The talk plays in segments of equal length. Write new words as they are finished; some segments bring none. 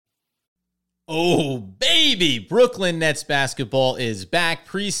Oh, baby. Brooklyn Nets basketball is back.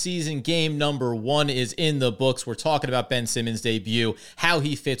 Preseason game number 1 is in the books. We're talking about Ben Simmons' debut, how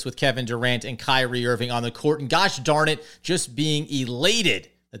he fits with Kevin Durant and Kyrie Irving on the court, and gosh darn it, just being elated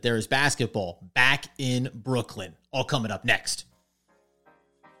that there is basketball back in Brooklyn. All coming up next.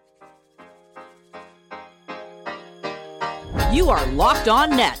 You are Locked On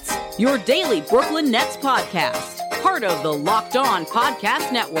Nets, your daily Brooklyn Nets podcast. Part of the Locked On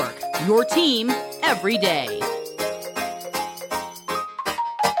Podcast Network, your team every day.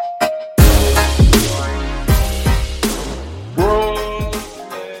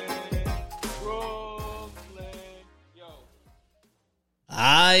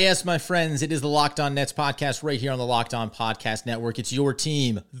 Yes, my friends, it is the Locked On Nets podcast right here on the Locked On Podcast Network. It's your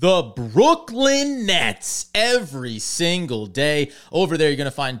team, the Brooklyn Nets, every single day. Over there, you're going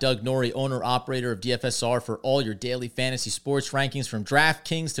to find Doug Norrie, owner-operator of DFSR, for all your daily fantasy sports rankings from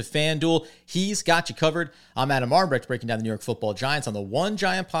DraftKings to FanDuel. He's got you covered. I'm Adam Arbrecht, breaking down the New York Football Giants on the One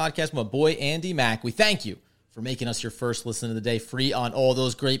Giant podcast with my boy Andy Mack. We thank you for making us your first listen of the day, free on all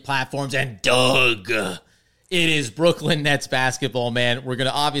those great platforms. And Doug, it is Brooklyn Nets basketball, man. We're going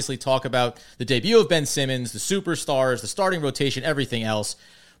to obviously talk about the debut of Ben Simmons, the superstars, the starting rotation, everything else.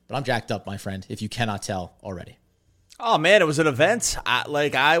 But I'm jacked up, my friend, if you cannot tell already. Oh man, it was an event.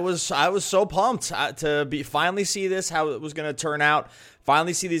 I was so pumped to finally see this, how it was going to turn out.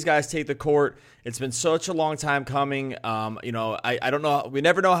 Finally see these guys take the court. It's been such a long time coming. I don't know. We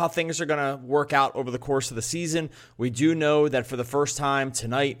never know how things are going to work out over the course of the season. We do know that for the first time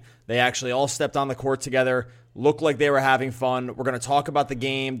tonight, they actually all stepped on the court together. Looked like they were having fun. We're going to talk about the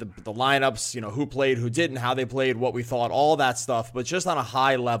game, the lineups, who played, who didn't, how they played, what we thought, all that stuff. But just on a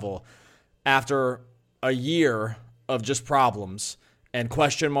high level, after a year of just problems and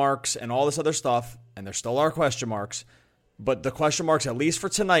question marks and all this other stuff, and there still are question marks, but the question marks, at least for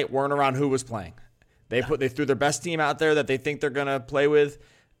tonight, weren't around who was playing. They threw their best team out there that they think they're going to play with.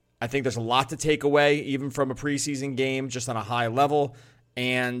 I think there's a lot to take away, even from a preseason game, just on a high level.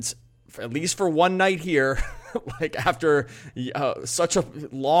 And at least for one night here, after such a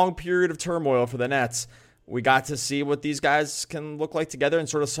long period of turmoil for the Nets, we got to see what these guys can look like together and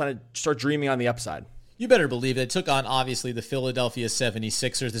sort of start dreaming on the upside. You better believe it. It took on, obviously, the Philadelphia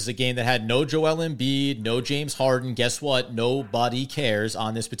 76ers. This is a game that had no Joel Embiid, no James Harden. Guess what? Nobody cares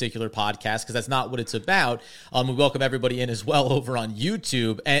on this particular podcast because that's not what it's about. We welcome everybody in as well over on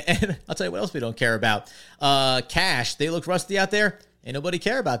YouTube. And I'll tell you what else we don't care about. Cash, they look rusty out there. Ain't nobody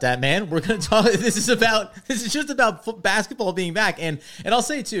care about that, man. We're going to talk. This is just about basketball being back. And I'll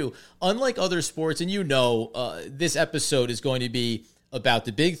say, too, unlike other sports, and this episode is going to be about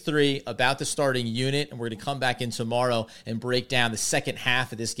the big three, about the starting unit, and we're going to come back in tomorrow and break down the second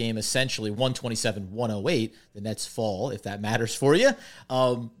half of this game, essentially 127-108. The Nets fall, if that matters for you.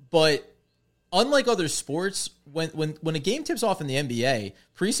 But unlike other sports, when a game tips off in the NBA,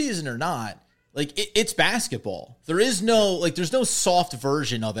 preseason or not, it's basketball. There's no soft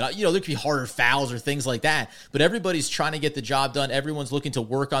version of it. There could be harder fouls or things like that, but everybody's trying to get the job done. Everyone's looking to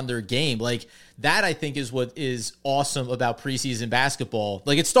work on their game. That, I think, is what is awesome about preseason basketball.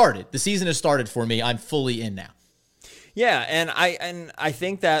 It started. The season has started for me. I'm fully in now. Yeah, and I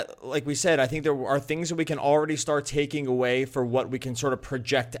think that, like we said, I think there are things that we can already start taking away for what we can sort of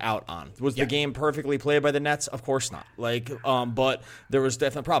project out on. Was the game perfectly played by the Nets? Of course not. But there was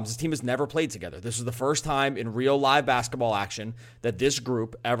definitely problems. This team has never played together. This was the first time in real live basketball action that this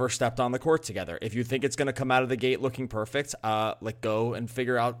group ever stepped on the court together. If you think it's going to come out of the gate looking perfect, go and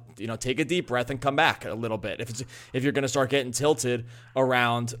figure out, take a deep breath and come back a little bit. If you're going to start getting tilted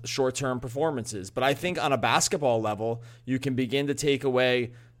around short-term performances. But I think on a basketball level, you can begin to take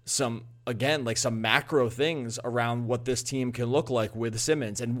away some macro things around what this team can look like with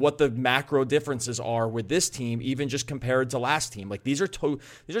Simmons and what the macro differences are with this team, even just compared to last team. These are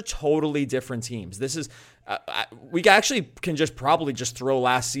totally different teams. This is we actually can probably throw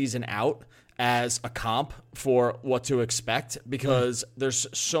last season out as a comp for what to expect because there's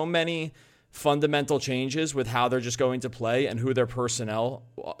so many fundamental changes with how they're just going to play and who their personnel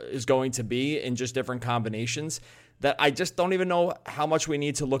is going to be in just different combinations that I just don't even know how much we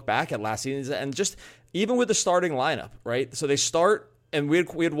need to look back at last season. And just even with the starting lineup, right? So they start, and we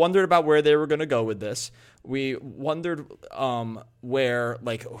had wondered about where they were going to go with this. We wondered where,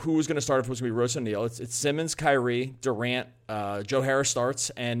 who was going to start if it was going to be Rose O'Neal. It's Simmons, Kyrie, Durant, Joe Harris starts,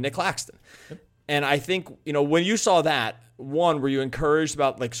 and Nick Claxton. Yep. And I think, when you saw that, one, were you encouraged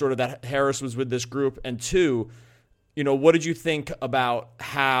about sort of that Harris was with this group? And two, what did you think about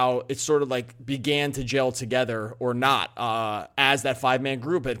how it sort of began to gel together or not as that 5-man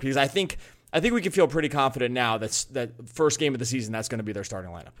group? Because I think I think we can feel pretty confident now that first game of the season, that's going to be their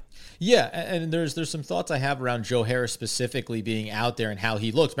starting lineup. Yeah, and there's some thoughts I have around Joe Harris specifically being out there and how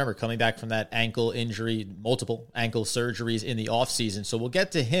he looks. Remember, coming back from that ankle injury, multiple ankle surgeries in the offseason. So we'll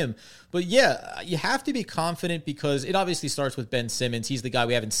get to him. But yeah, you have to be confident because it obviously starts with Ben Simmons. He's the guy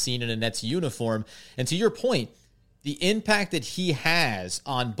we haven't seen in a Nets uniform. And to your point, the impact that he has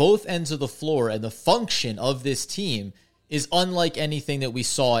on both ends of the floor and the function of this team is unlike anything that we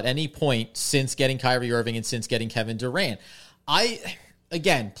saw at any point since getting Kyrie Irving and since getting Kevin Durant.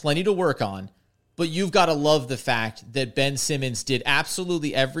 Again, plenty to work on, but you've got to love the fact that Ben Simmons did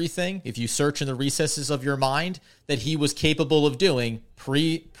absolutely everything, if you search in the recesses of your mind, that he was capable of doing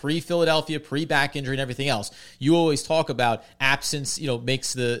pre-Philadelphia, pre-back injury and everything else. You always talk about absence,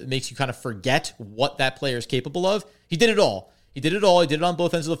 makes you kind of forget what that player is capable of. He did it all. He did it all. He did it on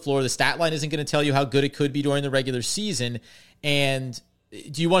both ends of the floor. The stat line isn't going to tell you how good it could be during the regular season. And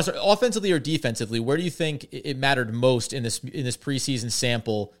do you want to start offensively or defensively? Where do you think it mattered most in this preseason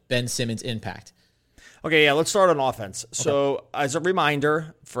sample, Ben Simmons' impact? Okay, yeah, let's start on offense. Okay. So as a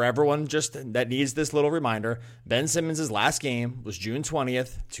reminder for everyone just that needs this little reminder, Ben Simmons' last game was June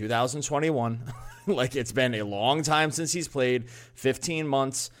 20th, 2021. Like, it's been a long time since he's played, 15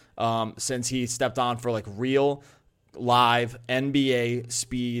 months since he stepped on for like real live NBA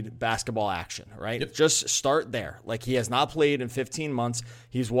speed basketball action, right? Yep. Just start there. Like, he has not played in 15 months.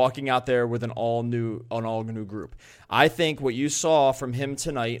 He's walking out there with an all new group. I think what you saw from him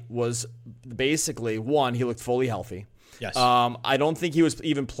tonight was basically, one, he looked fully healthy. Yes. I don't think he was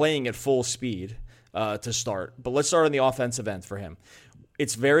even playing at full speed to start. But let's start on the offensive end for him.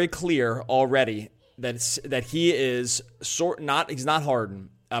 It's very clear already that he is he's not Harden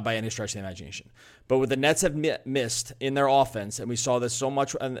by any stretch of the imagination. But what the Nets have missed in their offense, and we saw this so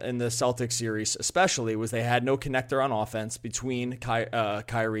much in the Celtics series especially, was they had no connector on offense between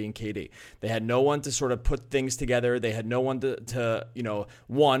Kyrie and KD. They had no one to sort of put things together. They had no one to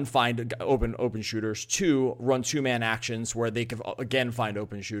one, find open shooters. Two, run two-man actions where they could, again, find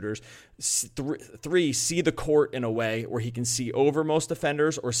open shooters. Three, see the court in a way where he can see over most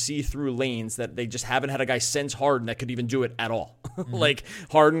defenders or see through lanes that they just haven't had a guy since Harden that could even do it at all. Mm-hmm. Like,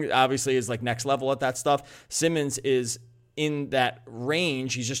 Harden obviously is like next level at that stuff. Simmons is in that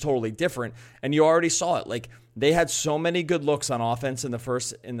range. He's just totally different. And you already saw it. Like, they had so many good looks on offense in the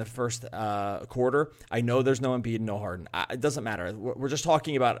first quarter. I know there's no Embiid, no Harden. It doesn't matter. We're just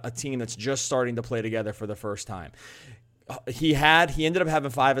talking about a team that's just starting to play together for the first time. He ended up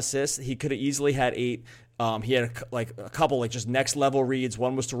having 5 assists. He could have easily had 8. He had a couple just next level reads.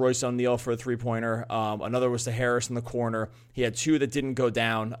 One was to Royce O'Neal for a 3-pointer. Another was to Harris in the corner. He had 2 that didn't go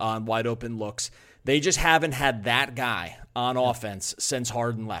down on wide open looks. They just haven't had that guy on offense since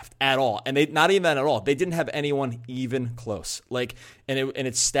Harden left at all. And they not even that at all. They didn't have anyone even close. And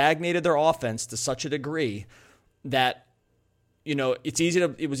it stagnated their offense to such a degree that it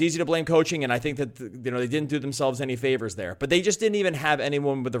was easy to blame coaching, and I think that they didn't do themselves any favors there. But they just didn't even have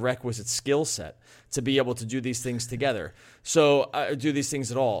anyone with the requisite skill set to be able to do these things together. So do these things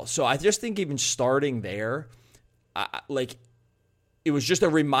at all. So I just think even starting there, it was just a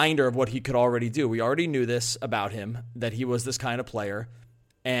reminder of what he could already do. We already knew this about him, that he was this kind of player,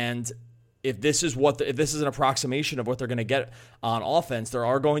 and if this is an approximation of what they're going to get on offense, there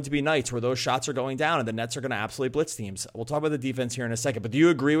are going to be nights where those shots are going down and the Nets are going to absolutely blitz teams. We'll talk about the defense here in a second, but do you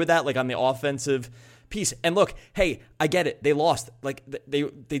agree with that? Like, on the offensive piece? And look, hey, I get it. They lost. Like, they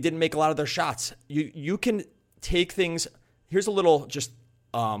didn't make a lot of their shots. You can take things. Here's a little just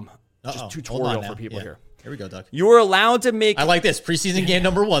tutorial for people here. Here we go, Doug. You are allowed to make... I like this. Preseason game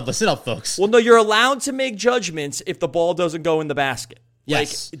number 1. Listen up, folks. Well, no, you're allowed to make judgments if the ball doesn't go in the basket.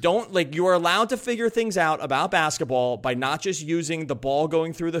 Yes. You are allowed to figure things out about basketball by not just using the ball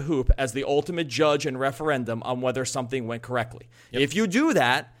going through the hoop as the ultimate judge and referendum on whether something went correctly. Yep. If you do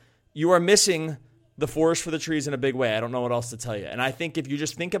that, you are missing the forest for the trees in a big way. I don't know what else to tell you. And I think if you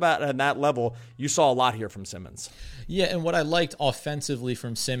just think about it at that level, you saw a lot here from Simmons. Yeah, and what I liked offensively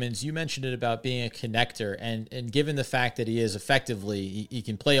from Simmons, you mentioned it about being a connector, and given the fact that he is effectively, he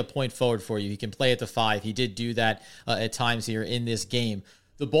can play a point forward for you. He can play at the 5. He did do that at times here in this game.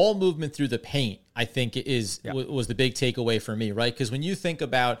 The ball movement through the paint, I think, was the big takeaway for me, right? Because when you think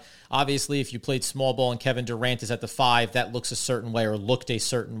about, obviously, if you played small ball and Kevin Durant is at the 5, that looks a certain way or looked a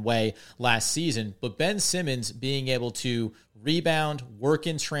certain way last season. But Ben Simmons being able to rebound, work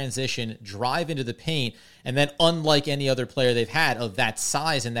in transition, drive into the paint, and then unlike any other player they've had of that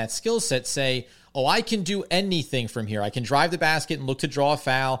size and that skill set, say, oh, I can do anything from here. I can drive the basket and look to draw a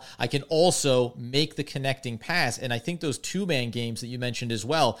foul. I can also make the connecting pass. And I think those two-man games that you mentioned as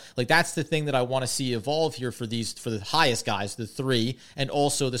well, like that's the thing that I want to see evolve here for the highest guys, the three, and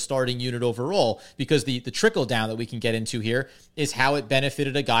also the starting unit overall, because the trickle down that we can get into here is how it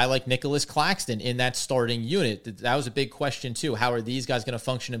benefited a guy like Nicholas Claxton in that starting unit. That was a big question too. How are these guys going to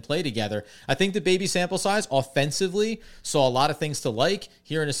function and play together? I think the baby sample size offensively saw a lot of things to like.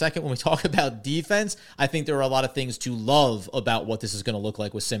 Here in a second, when we talk about defense, I think there are a lot of things to love about what this is going to look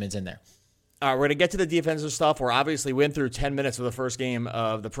like with Simmons in there. All right, we're going to get to the defensive stuff. We're obviously went through 10 minutes of the first game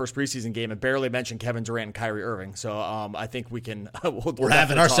of the first preseason game and barely mentioned Kevin Durant and Kyrie Irving. So I think we can. We're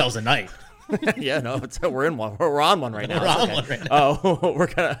having ourselves a night. Yeah, no, we're in one. We're on one right now. We're on one right now.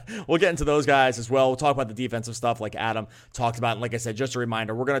 We'll get into those guys as well. We'll talk about the defensive stuff like Adam talked about. And like I said, just a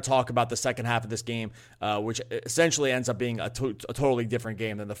reminder, we're going to talk about the second half of this game, which essentially ends up being a totally different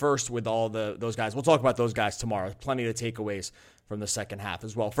game than the first with all those guys. We'll talk about those guys tomorrow. Plenty of takeaways from the second half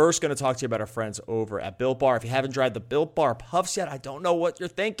as well. First, going to talk to you about our friends over at Built Bar. If you haven't tried the Built Bar Puffs yet, I don't know what you're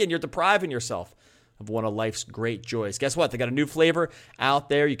thinking. You're depriving yourself of one of life's great joys. Guess what? They got a new flavor out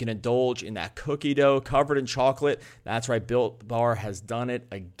there. You can indulge in that cookie dough covered in chocolate. That's right. Built Bar has done it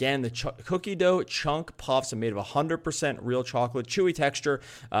again. The cookie dough chunk puffs are made of 100% real chocolate, chewy texture.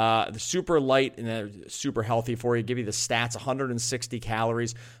 They're super light and they're super healthy for you. Give you the stats: 160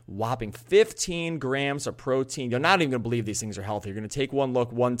 calories, whopping 15 grams of protein. You're not even going to believe these things are healthy. You're going to take one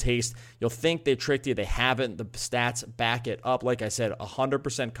look, one taste. You'll think they tricked you. They haven't. The stats back it up. Like I said,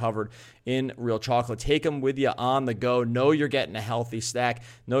 100% covered in real chocolate. Take them with you on the go. Know you're getting a healthy snack.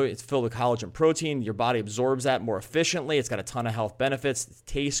 Know it's filled with collagen protein. Your body absorbs that more efficiently. It's got a ton of health benefits. It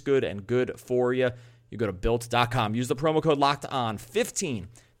tastes good and good for you. You go to Built.com. Use the promo code LOCKEDON15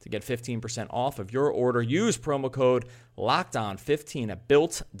 to get 15% off of your order. Use promo code LOCKEDON15 at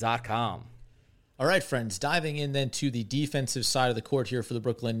Built.com. All right, friends, diving in then to the defensive side of the court here for the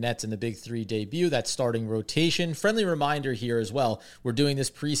Brooklyn Nets in the Big Three debut, that starting rotation. Friendly reminder here as well, we're doing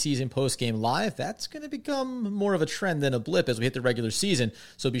this preseason postgame live. That's going to become more of a trend than a blip as we hit the regular season,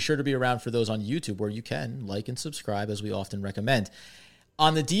 so be sure to be around for those on YouTube where you can like and subscribe as we often recommend.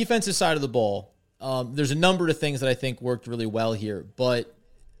 On the defensive side of the ball, there's a number of things that I think worked really well here, but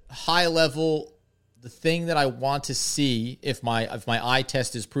high level, the thing that I want to see if my eye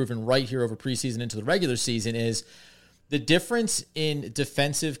test is proven right here over preseason into the regular season is the difference in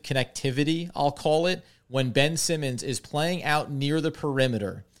defensive connectivity, I'll call it, when Ben Simmons is playing out near the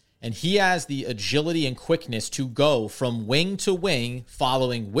perimeter and he has the agility and quickness to go from wing to wing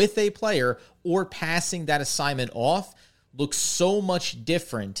following with a player or passing that assignment off looks so much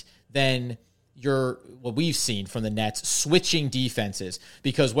different than what we've seen from the Nets switching defenses,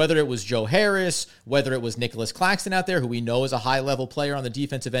 because whether it was Joe Harris, whether it was Nicholas Claxton out there, who we know is a high-level player on the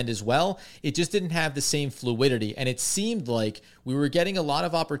defensive end as well, it just didn't have the same fluidity. And it seemed like we were getting a lot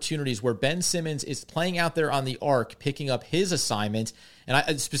of opportunities where Ben Simmons is playing out there on the arc, picking up his assignment. And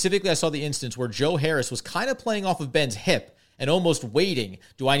I saw the instance where Joe Harris was kind of playing off of Ben's hip and almost waiting.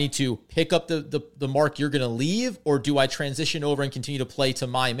 Do I need to pick up the mark you're going to leave, or do I transition over and continue to play to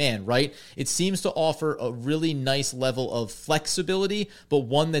my man, right? It seems to offer a really nice level of flexibility, but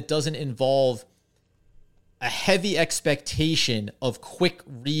one that doesn't involve a heavy expectation of quick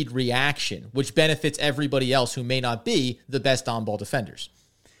read reaction, which benefits everybody else who may not be the best on-ball defenders.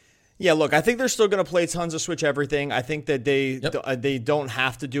 Yeah, look, I think they're still going to play tons of switch everything. I think that they don't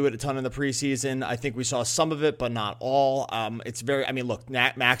have to do it a ton in the preseason. I think we saw some of it, but not all. Look,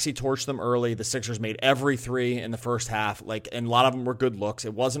 Maxey torched them early. The Sixers made every three in the first half, and a lot of them were good looks.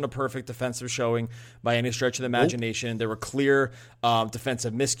 It wasn't a perfect defensive showing by any stretch of the imagination. Nope. There were clear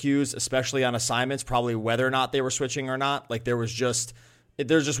defensive miscues, especially on assignments, probably whether or not they were switching or not. There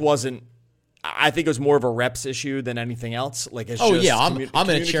just wasn't. I think it was more of a reps issue than anything else. I'm going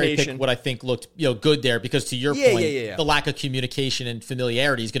to cherry pick what I think looked good there, because to your point, the lack of communication and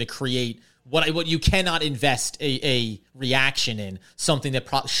familiarity is going to create what you cannot invest a reaction in, something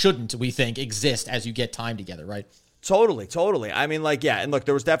that shouldn't, we think, exist as you get time together, right? Totally. I mean, and look,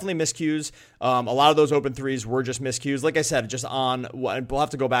 there was definitely miscues. A lot of those open threes were just miscues. Like I said, just on we'll have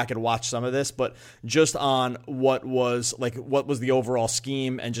to go back and watch some of this, but just on what was the overall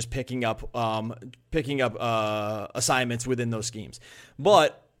scheme and just picking up assignments within those schemes.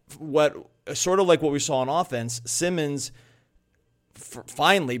 But what sort of like what we saw on offense, Simmons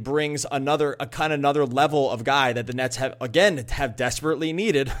finally brings another level of guy that the Nets have desperately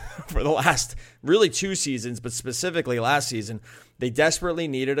needed for the last really 2 seasons, but specifically last season. They desperately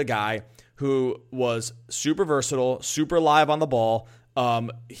needed a guy who was super versatile, super live on the ball,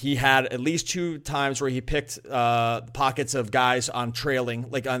 He had at least 2 times where he picked pockets of guys on trailing,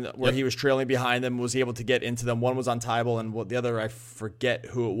 like on where he was trailing behind them, was able to get into them. One was on Tybal, and the other, I forget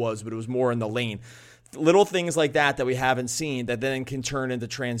who it was, but it was more in the lane. Little things like that we haven't seen that then can turn into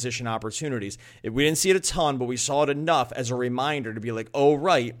transition opportunities. We didn't see it a ton, but we saw it enough as a reminder to be like, oh,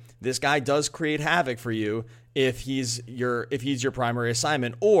 right, this guy does create havoc for you if he's your primary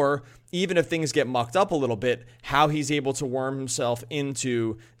assignment, or even if things get mucked up a little bit, how he's able to worm himself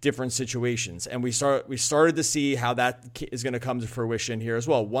into different situations. And we started to see how that is going to come to fruition here as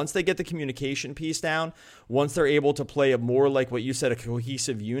well. Once they get the communication piece down, once they're able to play a more, like what you said, a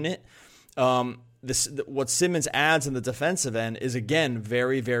cohesive unit, what Simmons adds in the defensive end is, again,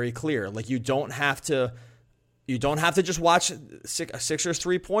 very, very clear. Like, you don't have to just watch Sixers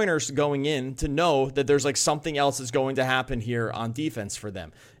 3-pointers going in to know that there's like something else that's going to happen here on defense for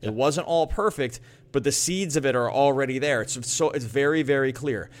them. Yep. It wasn't all perfect, but the seeds of it are already there. It's very, very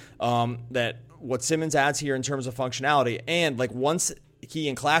clear that what Simmons adds here in terms of functionality, and like once he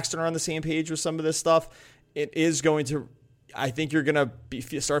and Claxton are on the same page with some of this stuff, it is going to, I think you're going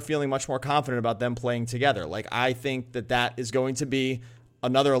to start feeling much more confident about them playing together. Like, I think that is going to be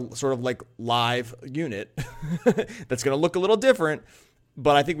another sort of like live unit that's going to look a little different,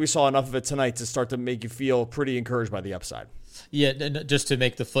 but I think we saw enough of it tonight to start to make you feel pretty encouraged by the upside. Yeah, just to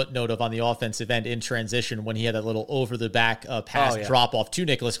make the footnote of on the offensive end in transition, when he had a little over the back pass drop off to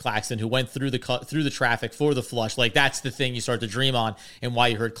Nicholas Claxton, who went through the traffic for the flush. Like, that's the thing you start to dream on, and why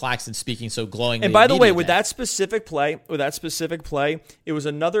you heard Claxton speaking so glowingly. And by the way, with that specific play, it was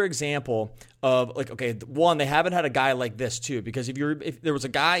another example of, like, okay, one, they haven't had a guy like this too, because if there was a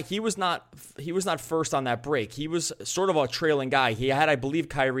guy, he was not first on that break. He was sort of a trailing guy. He had, I believe,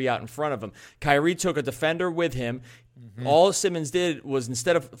 Kyrie out in front of him. Kyrie took a defender with him. Mm-hmm. All Simmons did was,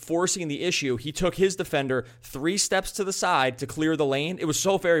 instead of forcing the issue, he took his defender 3 steps to the side to clear the lane. It was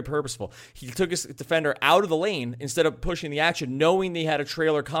so very purposeful. He took his defender out of the lane instead of pushing the action, knowing they had a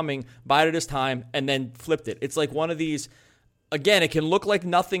trailer coming, bided his time, and then flipped it. It's like one of these, again, it can look like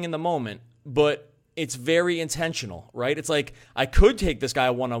nothing in the moment, but it's very intentional, right? It's like, I could take this guy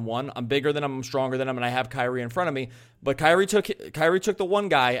one-on-one. I'm bigger than him, I'm stronger than him, and I have Kyrie in front of me. But Kyrie took the one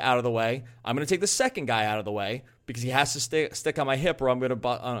guy out of the way. I'm going to take the second guy out of the way because he has to stick on my hip, or I'm going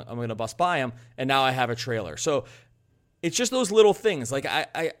to bust by him. And now I have a trailer. So it's just those little things. Like,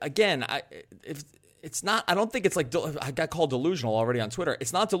 it's not, I don't think it's like, I got called delusional already on Twitter.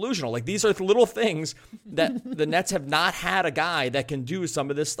 It's not delusional. Like, these are little things that the Nets have not had a guy that can do some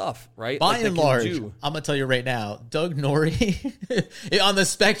of this stuff, right? By and large, I'm going to tell you right now, Doug Norrie, on the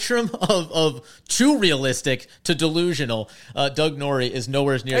spectrum of too realistic to delusional, Doug Norrie is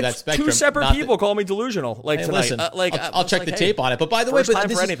nowhere near that spectrum. 2 separate people call me delusional. Like, hey, tonight. Listen, I'll check the tape on it. But by the way,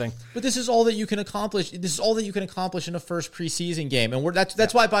 but this is all that you can accomplish. This is all that you can accomplish in a first preseason game. And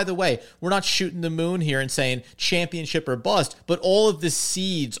that's why, by the way, we're not shooting the moon here and saying championship or bust, but all of the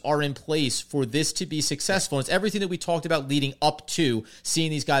seeds are in place for this to be successful. And it's everything that we talked about leading up to seeing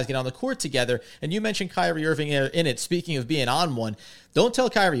these guys get on the court together. And you mentioned Kyrie Irving in it. Speaking of being on one, don't tell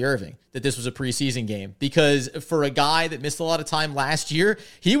Kyrie Irving that this was a preseason game, because for a guy that missed a lot of time last year,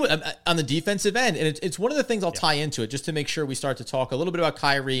 he was on the defensive end. And it's one of the things I'll tie into it just to make sure we start to talk a little bit about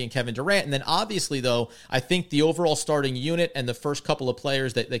Kyrie and Kevin Durant. And then obviously, though, I think the overall starting unit and the first couple of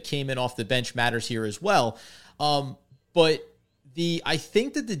players that came in off the bench matters here as well. But I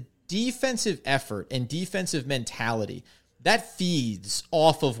think that the defensive effort and defensive mentality, that feeds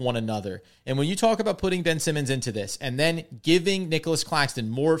off of one another. And when you talk about putting Ben Simmons into this and then giving Nicholas Claxton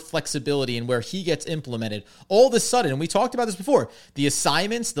more flexibility in where he gets implemented, all of a sudden, and we talked about this before, the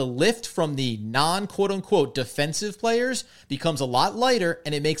assignments, the lift from the non-quote-unquote defensive players becomes a lot lighter,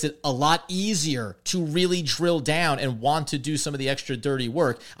 and it makes it a lot easier to really drill down and want to do some of the extra dirty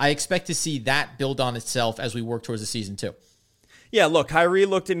work. I expect to see that build on itself as we work towards the season too. Yeah, look, Kyrie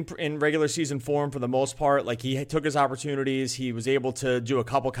looked in regular season form for the most part. Like, he took his opportunities. He was able to do a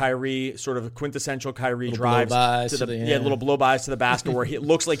couple Kyrie, sort of quintessential Kyrie drives. Little blow-bys to the basket where it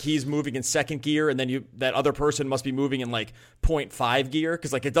looks like he's moving in second gear, and then that other person must be moving in like 0.5 gear,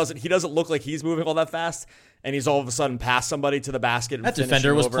 because like he doesn't look like he's moving all that fast, and he's all of a sudden past somebody to the basket. That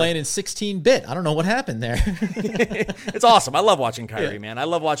defender was playing in 16-bit. I don't know what happened there. It's awesome. I love watching Kyrie, man. I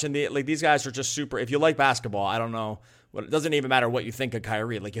love watching these guys are just super. If you like basketball, I don't know. Well, it doesn't even matter what you think of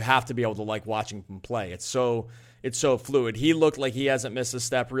Kyrie. Like, you have to be able to like watching him play. It's so fluid. He looked like he hasn't missed a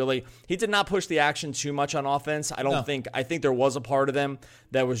step, really. He did not push the action too much on offense. I think there was a part of them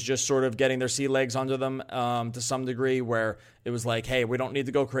that was just sort of getting their sea legs under them to some degree, where it was like, hey, we don't need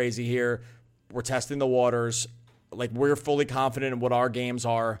to go crazy here. We're testing the waters. Like, we're fully confident in what our games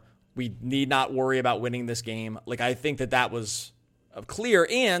are. We need not worry about winning this game. Like, I think that was clear.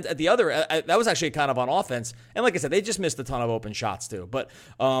 And at the other, that was actually kind of on offense. And like I said, they just missed a ton of open shots too. But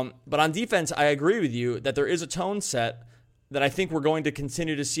on defense, I agree with you that there is a tone set that I think we're going to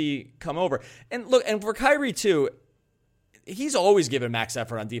continue to see come over. And look, and for Kyrie too, he's always given max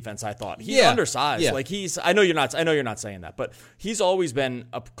effort on defense. I thought he's undersized. Yeah. Like I know you're not saying that, but he's always been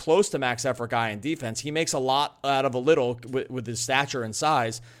a close to max effort guy in defense. He makes a lot out of a little with his stature and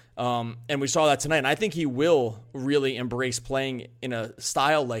size. And we saw that tonight. And I think he will really embrace playing in a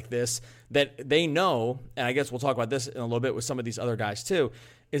style like this that they know. And I guess we'll talk about this in a little bit with some of these other guys too.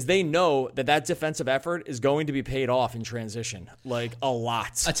 Is they know that defensive effort is going to be paid off in transition, like a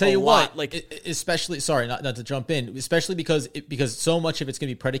lot. I tell you what, like especially, sorry, not to jump in, especially because so much of it's going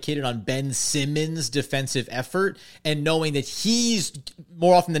to be predicated on Ben Simmons' defensive effort and knowing that he's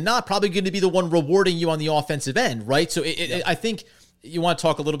more often than not probably going to be the one rewarding you on the offensive end, right? So I think you want to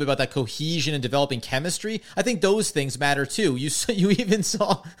talk a little bit about that cohesion and developing chemistry. I think those things matter too. You even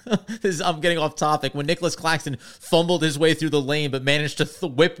saw this. I'm getting off topic when Nicholas Claxton fumbled his way through the lane, but managed to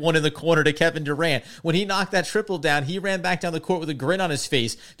whip one in the corner to Kevin Durant. When he knocked that triple down, he ran back down the court with a grin on his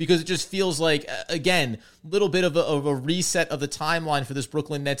face because it just feels like, again, a little bit of a reset of the timeline for this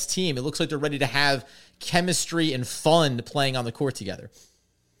Brooklyn Nets team. It looks like they're ready to have chemistry and fun playing on the court together.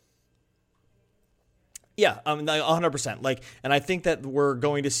 Yeah, 100%. Like, and I think that we're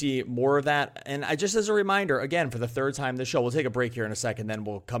going to see more of that. And I just, as a reminder, again, for the third time this show, we'll take a break here in a second, then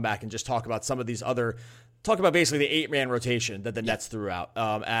we'll come back and just talk about some of these other, talk about basically the 8-man rotation that the Nets threw out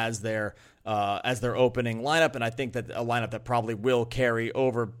as their opening lineup. And I think that a lineup that probably will carry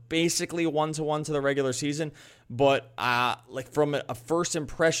over basically 1-to-1 to the regular season. But like from a first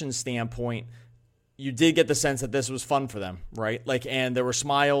impression standpoint, you did get the sense that this was fun for them, right? Like, and there were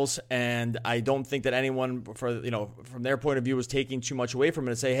smiles, and I don't think that anyone, from their point of view, was taking too much away from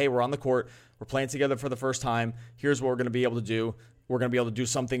it and say, hey, we're on the court, we're playing together for the first time, here's what we're going to be able to do. We're going to be able to do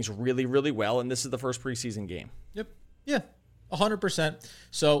some things really, really well, and this is the first preseason game. Yep. Yeah. 100%.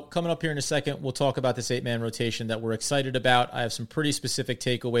 So coming up here in a second, we'll talk about this 8-man rotation that we're excited about. I have some pretty specific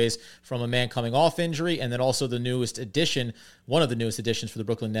takeaways from a man coming off injury, and then also the newest addition, one of the newest additions for the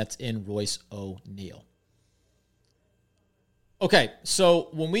Brooklyn Nets in Royce O'Neal. Okay, so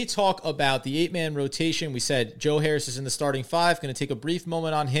when we talk about the 8-man rotation, we said Joe Harris is in the starting 5. Going to take a brief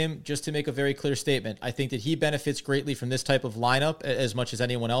moment on him just to make a very clear statement. I think that he benefits greatly from this type of lineup as much as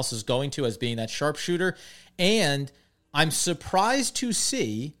anyone else is going to, as being that sharpshooter. And I'm surprised to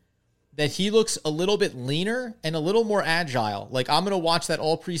see that he looks a little bit leaner and a little more agile. Like, I'm going to watch that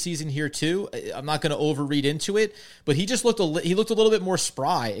all preseason here too. I'm not going to overread into it, but he just looked a little bit more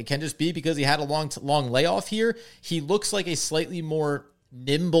spry. It can just be because he had a long layoff here. He looks like a slightly more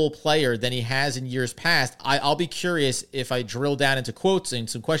nimble player than he has in years past. I'll be curious if I drill down into quotes and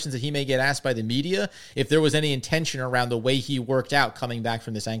some questions that he may get asked by the media, if there was any intention around the way he worked out coming back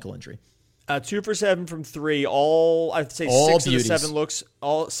from this ankle injury. 2 for 7 from 3. I'd say all 6 beauties. of the 7 looks.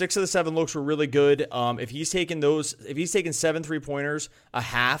 All 6 of the 7 looks were really good. If he's taken 7 3-pointers, a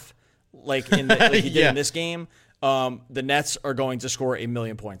half, like he did in this game, the Nets are going to score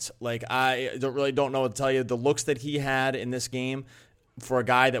 1,000,000 points. Like, I don't know what to tell you. The looks that he had in this game, for a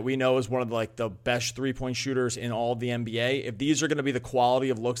guy that we know is one of the best 3-point shooters in all of the NBA, if these are going to be the quality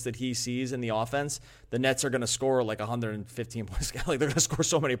of looks that he sees in the offense, the Nets are going to score like 115 points. Like, they're going to score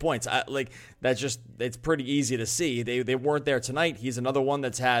so many points. It's pretty easy to see. They weren't there tonight. He's another one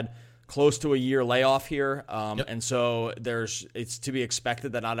that's had close to a year layoff here. And so it's to be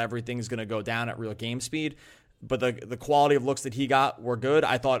expected that not everything's going to go down at real game speed. But the quality of looks that he got were good.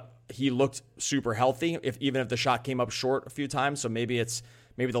 I thought he looked super healthy, even if the shot came up short a few times. So maybe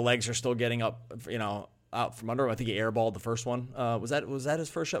the legs are still getting up, out from under him. I think he airballed the first one. Was that his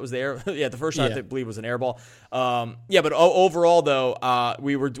first shot? Was the air? Yeah, the first shot I believe was an airball. But overall though,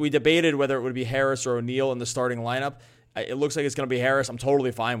 we debated whether it would be Harris or O'Neal in the starting lineup. It looks like it's going to be Harris. I'm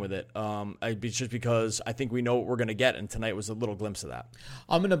totally fine with it. Just because I think we know what we're going to get, and tonight was a little glimpse of that.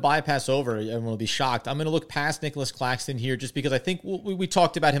 I'm going to bypass over. Everyone will be shocked. I'm going to look past Nicholas Claxton here just because I think we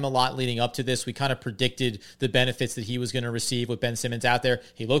talked about him a lot leading up to this. We kind of predicted the benefits that he was going to receive with Ben Simmons out there.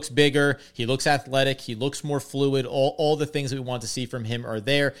 He looks bigger. He looks athletic. He looks more fluid. All the things that we want to see from him are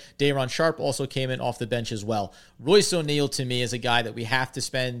there. Day'Ron Sharpe also came in off the bench as well. Royce O'Neal, to me, is a guy that we have to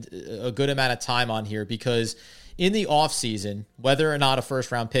spend a good amount of time on here because in the offseason, whether or not a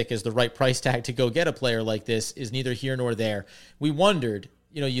first-round pick is the right price tag to go get a player like this is neither here nor there. We wondered,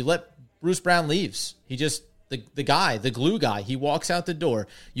 you let Bruce Brown leaves. He just, the guy, the glue guy, he walks out the door.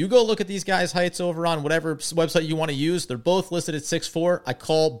 You go look at these guys' heights over on whatever website you want to use. They're both listed at 6'4". I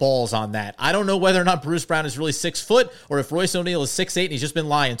call balls on that. I don't know whether or not Bruce Brown is really 6 foot or if Royce O'Neal is 6'8", and he's just been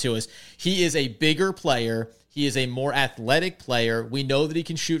lying to us. He is a bigger player. He is a more athletic player. We know that he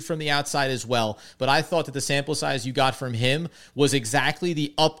can shoot from the outside as well, but I thought that the sample size you got from him was exactly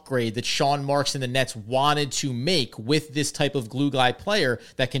the upgrade that Sean Marks and the Nets wanted to make with this type of glue guy player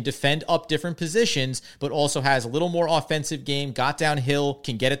that can defend up different positions, but also has a little more offensive game, got downhill,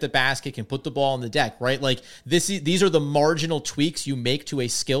 can get at the basket, can put the ball on the deck, right? Like these are the marginal tweaks you make to a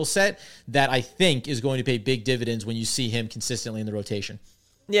skill set that I think is going to pay big dividends when you see him consistently in the rotation.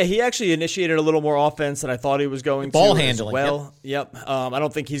 Yeah, he actually initiated a little more offense than I thought he was going to. Ball handling. Well, yep. I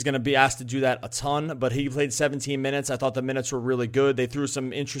don't think he's going to be asked to do that a ton, but he played 17 minutes. I thought the minutes were really good. They threw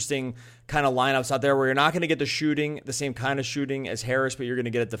some interesting kind of lineups out there where you're not going to get the same kind of shooting as Harris, but you're going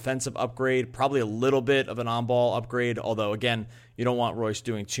to get a defensive upgrade, probably a little bit of an on-ball upgrade, although, again, you don't want Royce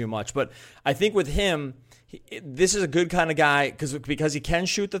doing too much. But I think with him, this is a good kind of guy because he can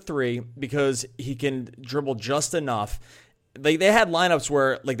shoot the three, because he can dribble just enough. They had lineups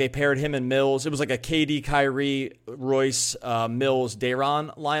where they paired him and Mills. It was like a KD, Kyrie, Royce, Mills,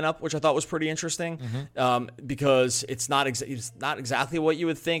 Day'Ron lineup, which I thought was pretty interesting because it's not exactly what you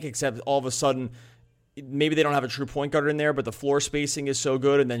would think, except all of a sudden maybe they don't have a true point guard in there, but the floor spacing is so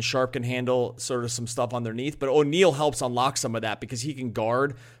good, and then Sharp can handle sort of some stuff underneath. But O'Neal helps unlock some of that because he can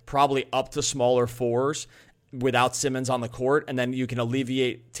guard probably up to smaller fours without Simmons on the court, and then you can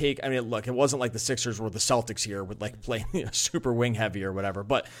look, it wasn't like the Sixers were the Celtics here with playing super wing heavy or whatever,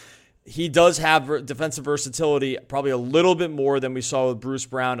 but he does have defensive versatility probably a little bit more than we saw with Bruce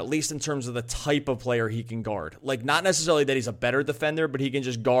Brown, at least in terms of the type of player he can guard. Not necessarily that he's a better defender, but he can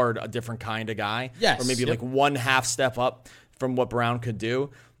just guard a different kind of guy. Yes. Or maybe one half step up from what Brown could do.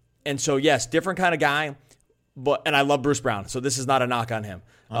 And so, yes, different kind of guy, and I love Bruce Brown, so this is not a knock on him.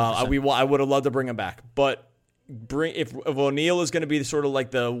 I would have loved to bring him back, but if O'Neal is going to be sort of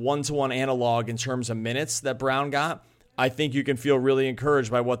like the one-to-one analog in terms of minutes that Brown got, I think you can feel really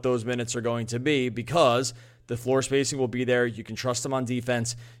encouraged by what those minutes are going to be, because the floor spacing will be there. You can trust him on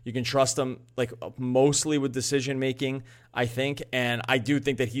defense. You can trust him mostly with decision-making, I think. And I do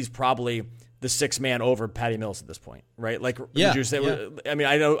think that he's probably the sixth man over Patty Mills at this point, right? Would you say? Yeah. I mean,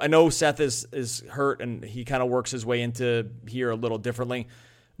 I know Seth is hurt, and he kind of works his way into here a little differently.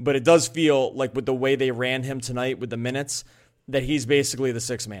 But it does feel like with the way they ran him tonight with the minutes that he's basically the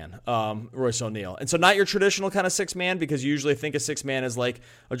sixth man, Royce O'Neal. And so not your traditional kind of sixth man, because you usually think a sixth man is like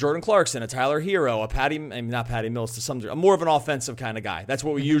a Jordan Clarkson, a Tyler Hero, not Patty Mills to some degree, more of an offensive kind of guy. That's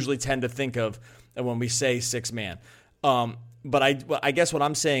what we usually tend to think of when we say sixth man. But I guess what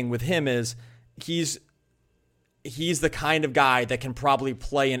I'm saying with him is he's the kind of guy that can probably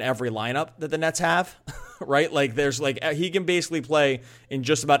play in every lineup that the Nets have, right? He can basically play in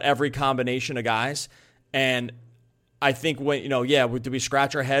just about every combination of guys. And I think do we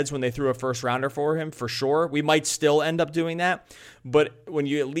scratch our heads when they threw a first rounder for him? For sure. We might still end up doing that. But when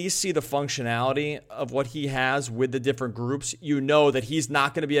you at least see the functionality of what he has with the different groups, you know that he's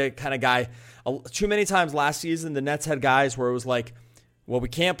not going to be a kind of guy. Too many times last season, the Nets had guys where it was like, well, we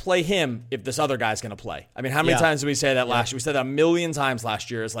can't play him if this other guy's going to play. I mean, how many times did we say that last year? We said that a million times last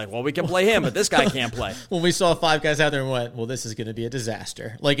year. It's like, well, we can play him, but this guy can't play. When we saw five guys out there and went, well, this is going to be a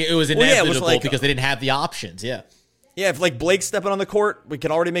disaster. It was inevitable because they didn't have the options. Yeah. Yeah, if Blake's stepping on the court, we can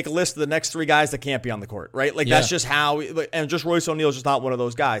already make a list of the next three guys that can't be on the court, right? That's just how, and just Royce O'Neal is just not one of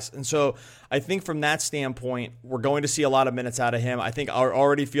those guys. And so I think from that standpoint, we're going to see a lot of minutes out of him. I think I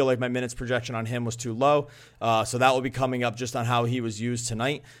already feel like my minutes projection on him was too low. So that will be coming up just on how he was used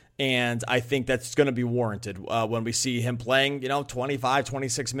tonight. And I think that's going to be warranted when we see him playing, 25,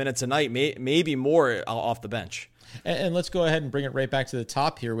 26 minutes a night, maybe more off the bench. And let's go ahead and bring it right back to the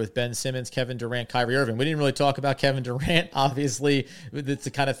top here with Ben Simmons, Kevin Durant, Kyrie Irving. We didn't really talk about Kevin Durant. Obviously, it's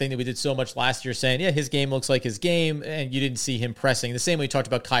the kind of thing that we did so much last year, saying, his game looks like his game, and you didn't see him pressing. The same way we talked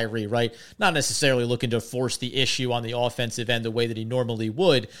about Kyrie, right? Not necessarily looking to force the issue on the offensive end the way that he normally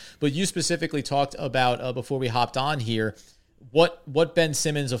would. But you specifically talked about, before we hopped on here, what Ben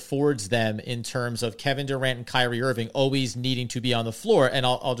Simmons affords them in terms of Kevin Durant and Kyrie Irving always needing to be on the floor. And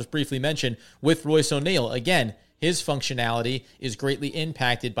I'll just briefly mention, with Royce O'Neal, again, his functionality is greatly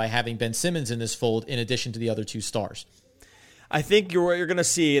impacted by having Ben Simmons in this fold in addition to the other two stars. I think what you're going to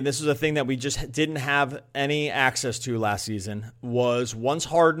see, and this is a thing that we just didn't have any access to last season, was once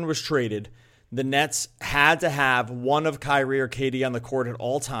Harden was traded, the Nets had to have one of Kyrie or KD on the court at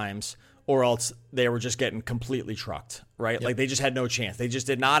all times, or else they were just getting completely trucked, right? Yep. They just had no chance. They just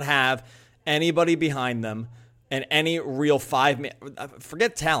did not have anybody behind them. And any real five-man,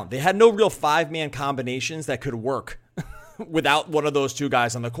 forget talent. They had no real five-man combinations that could work without one of those two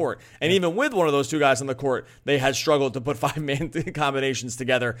guys on the court. And even with one of those two guys on the court, they had struggled to put five-man combinations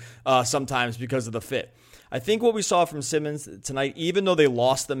together sometimes because of the fit. I think what we saw from Simmons tonight, even though they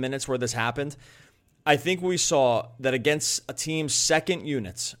lost the minutes where this happened, I think we saw that against a team's second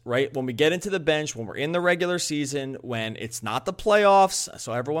units, right? When we get into the bench, when we're in the regular season, when it's not the playoffs,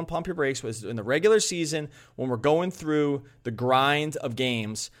 so everyone pump your brakes, was in the regular season, when we're going through the grind of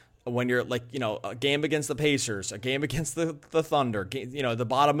games, when you're like, a game against the Pacers, a game against the Thunder, the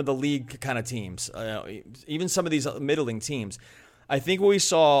bottom of the league kind of teams, even some of these middling teams. I think what we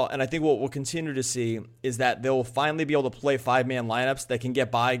saw, and I think what we'll continue to see, is that they'll finally be able to play 5-man lineups that can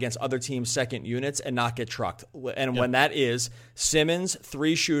get by against other teams' second units and not get trucked. And when that is Simmons,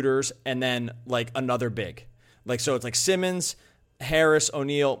 3 shooters, and then like another big. So it's like Simmons, Harris,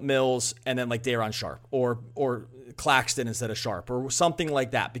 O'Neal, Mills, and then like Daron Sharp or Claxton instead of Sharp or something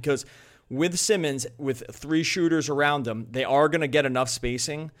like that. Because with Simmons, with 3 shooters around him, they are going to get enough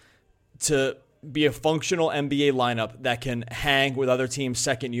spacing to be a functional NBA lineup that can hang with other teams'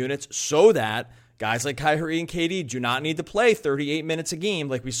 second units so that guys like Kyrie and KD do not need to play 38 minutes a game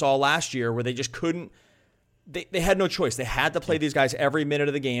like we saw last year where they just couldn't. They had no choice. They had to play these guys every minute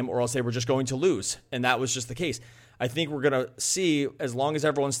of the game or else they were just going to lose. And that was just the case. I think we're going to see, as long as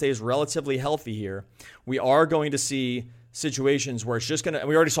everyone stays relatively healthy here, we are going to see situations where it's just going to, and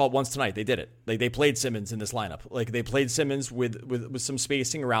we already saw it once tonight. They did it. Like they played Simmons in this lineup. Like they played Simmons with some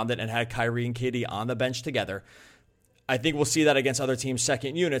spacing around it and had Kyrie and KD on the bench together. I think we'll see that against other teams'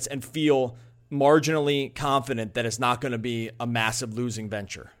 second units and feel marginally confident that it's not going to be a massive losing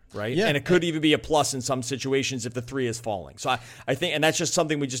venture, right? Yeah. And it could even be a plus in some situations if the 3 is falling. So I think, and that's just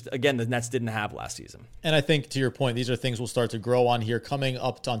something the Nets didn't have last season. And I think, to your point, these are things we'll start to grow on here. Coming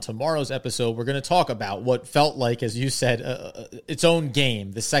up on tomorrow's episode, we're going to talk about what felt like, as you said, its own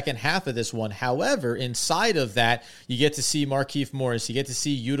game, the second half of this one. However, inside of that, you get to see Markieff Morris, you get to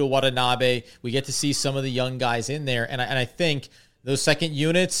see Yuta Watanabe, we get to see some of the young guys in there. And I think those second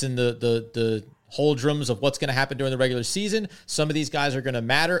units and the holdrums of what's going to happen during the regular season, some of these guys are going to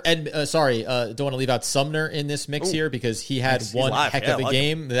matter. And don't want to leave out Sumner in this mix here because he had one heck of a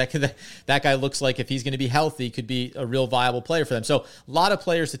game. That guy looks like if he's going to be healthy, could be a real viable player for them. So a lot of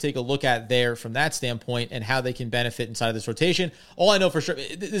players to take a look at there from that standpoint and how they can benefit inside of this rotation. All I know for sure,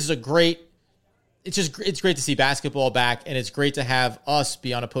 this is it's great to see basketball back, and it's great to have us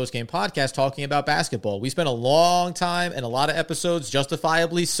be on a post-game podcast talking about basketball. We spent a long time and a lot of episodes,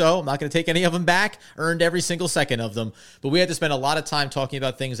 justifiably so. I'm not going to take any of them back, earned every single second of them, but we had to spend a lot of time talking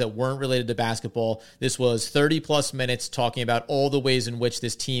about things that weren't related to basketball. This was 30-plus minutes talking about all the ways in which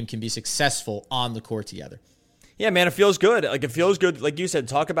this team can be successful on the court together. Yeah, man, it feels good. It feels good, like you said,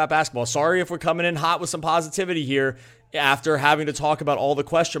 talk about basketball. Sorry if we're coming in hot with some positivity here after having to talk about all the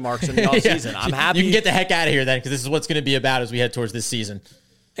question marks in the offseason. I'm happy. You can get the heck out of here then, because this is what's going to be about as we head towards this season.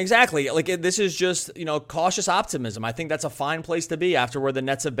 Exactly. This is just, cautious optimism. I think that's a fine place to be after where the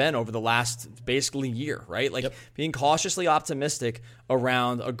Nets have been over the last basically year, right? Being cautiously optimistic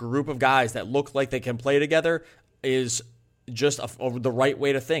around a group of guys that look like they can play together is just the right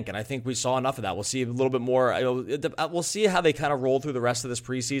way to think. And I think we saw enough of that. We'll see a little bit more. We'll see how they kind of roll through the rest of this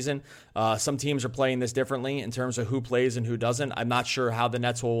preseason. Some teams are playing this differently in terms of who plays and who doesn't. I'm not sure how the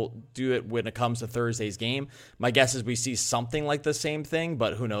Nets will do it when it comes to Thursday's game. My guess is we see something like the same thing,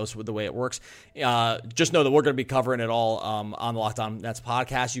 but who knows with the way it works. Just know that we're going to be covering it all on the Locked On Nets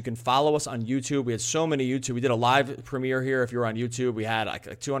podcast. You can follow us on YouTube. We had so many YouTube. We did a live premiere here. If you're on YouTube, we had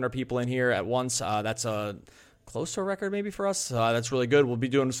like 200 people in here at once. That's a close to a record maybe for us. That's really good. We'll be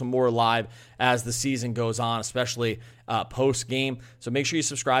doing some more live as the season goes on, especially post-game. So make sure you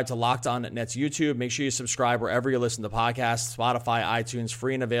subscribe to Locked On Nets YouTube. Make sure you subscribe wherever you listen to podcasts, Spotify, iTunes,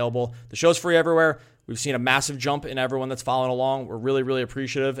 free and available. The show's free everywhere. We've seen a massive jump in everyone that's following along. We're really, really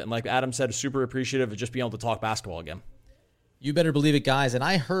appreciative. And like Adam said, super appreciative of just being able to talk basketball again. You better believe it, guys. And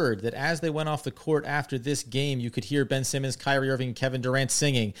I heard that as they went off the court after this game, you could hear Ben Simmons, Kyrie Irving, and Kevin Durant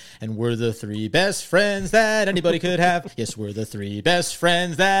singing, and we're the 3 best friends that anybody could have. Yes, we're the 3 best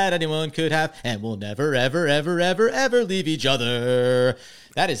friends that anyone could have, and we'll never, ever, ever, ever, ever leave each other.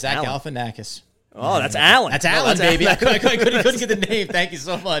 That is Zach Galifianakis. Oh, that's Alan. That's Alan, baby. I couldn't get the name. Thank you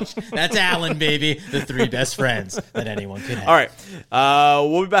so much. That's Alan, baby. The 3 best friends that anyone could have. All right.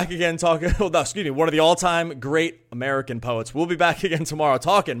 We'll be back again talking, one of the all-time great American poets. We'll be back again tomorrow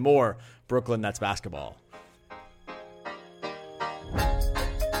talking more Brooklyn Nets basketball.